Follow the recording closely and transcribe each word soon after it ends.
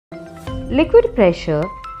Liquid pressure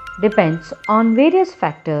depends on various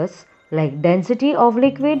factors like density of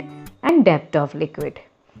liquid and depth of liquid.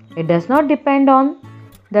 It does not depend on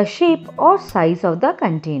the shape or size of the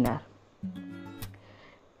container.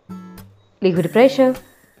 Liquid pressure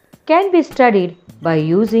can be studied by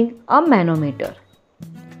using a manometer.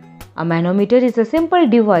 A manometer is a simple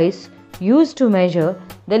device used to measure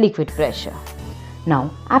the liquid pressure. Now,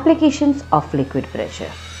 applications of liquid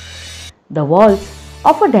pressure. The walls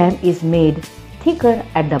of a dam is made thicker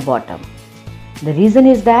at the bottom. The reason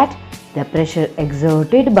is that the pressure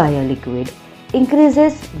exerted by a liquid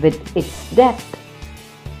increases with its depth.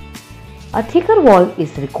 A thicker wall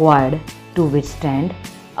is required to withstand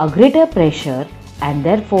a greater pressure, and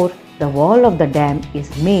therefore the wall of the dam is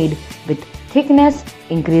made with thickness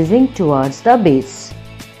increasing towards the base.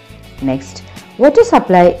 Next, water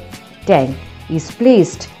supply tank is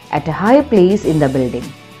placed at a high place in the building.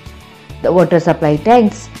 The water supply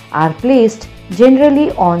tanks are placed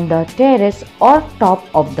generally on the terrace or top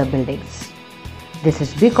of the buildings. This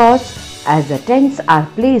is because as the tanks are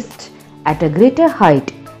placed at a greater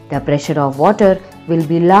height, the pressure of water will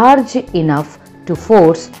be large enough to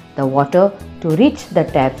force the water to reach the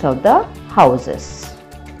taps of the houses.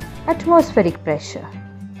 Atmospheric pressure.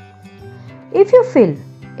 If you fill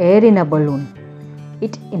air in a balloon,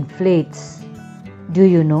 it inflates. Do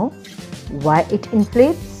you know why it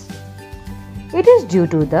inflates? It is due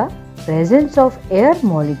to the presence of air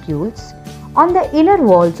molecules on the inner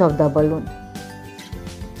walls of the balloon.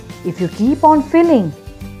 If you keep on filling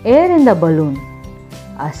air in the balloon,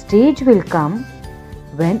 a stage will come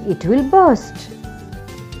when it will burst.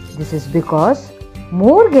 This is because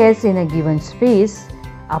more gas in a given space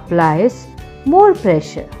applies more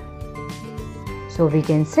pressure. So we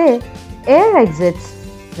can say air exerts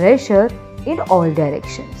pressure in all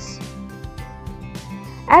directions.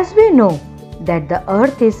 As we know that the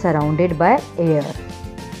earth is surrounded by air,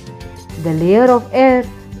 the layer of air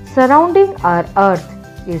surrounding our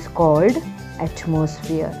earth is called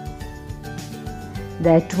atmosphere.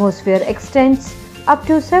 The atmosphere extends up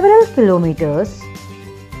to several kilometers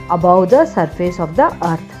above the surface of the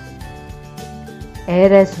earth. Air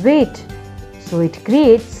has weight, so it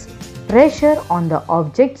creates pressure on the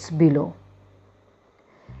objects below.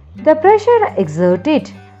 The pressure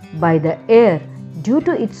exerted by the air due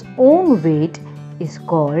to its own weight is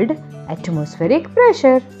called atmospheric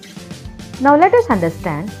pressure. Now let us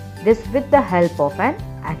understand this with the help of an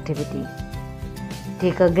activity.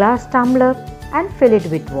 Take a glass tumbler and fill it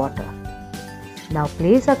with water. Now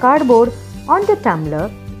place a cardboard on the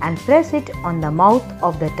tumbler and press it on the mouth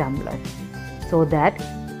of the tumbler so that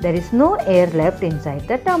there is no air left inside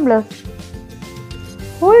the tumbler.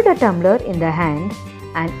 Hold the tumbler in the hand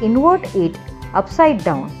and invert it upside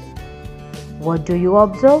down. What do you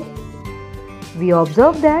observe? We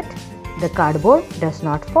observe that the cardboard does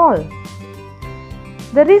not fall.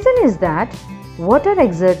 The reason is that water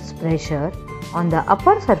exerts pressure on the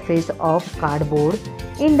upper surface of cardboard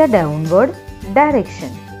in the downward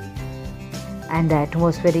direction, and the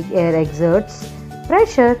atmospheric air exerts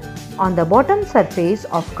pressure on the bottom surface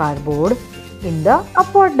of cardboard in the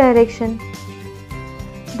upward direction.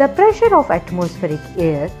 The pressure of atmospheric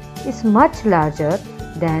air is much larger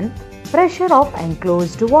than pressure of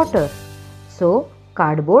enclosed water, so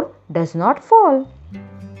cardboard does not fall.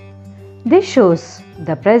 This shows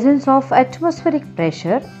the presence of atmospheric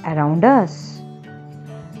pressure around us.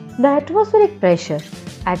 The atmospheric pressure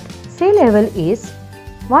at sea level is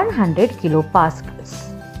 100 kilopascals.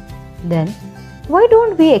 Then why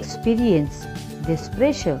don't we experience this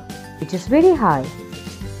pressure, which is very high?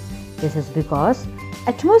 This is because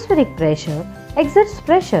atmospheric pressure exerts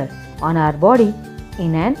pressure on our body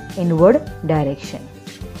in an inward direction,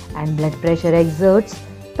 and blood pressure exerts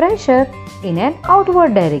pressure in an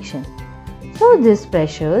outward direction. So these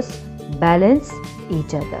pressures balance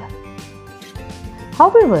each other.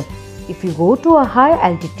 However, if you go to a high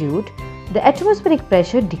altitude, the atmospheric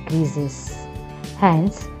pressure decreases.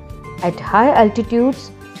 Hence, at high altitudes,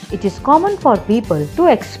 it is common for people to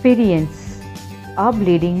experience a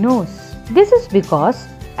bleeding nose. This is because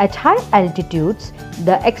at high altitudes,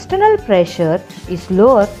 the external pressure is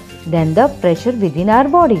lower than the pressure within our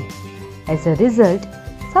body. As a result,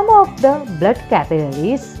 some of the blood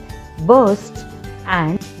capillaries burst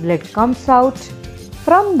and blood comes out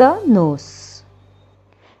from the nose.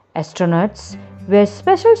 Astronauts wear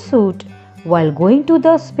special suit while going to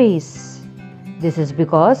the space. This is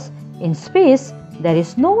because in space there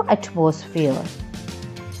is no atmosphere.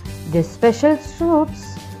 This special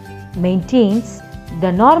suits maintains the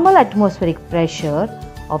normal atmospheric pressure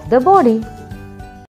of the body.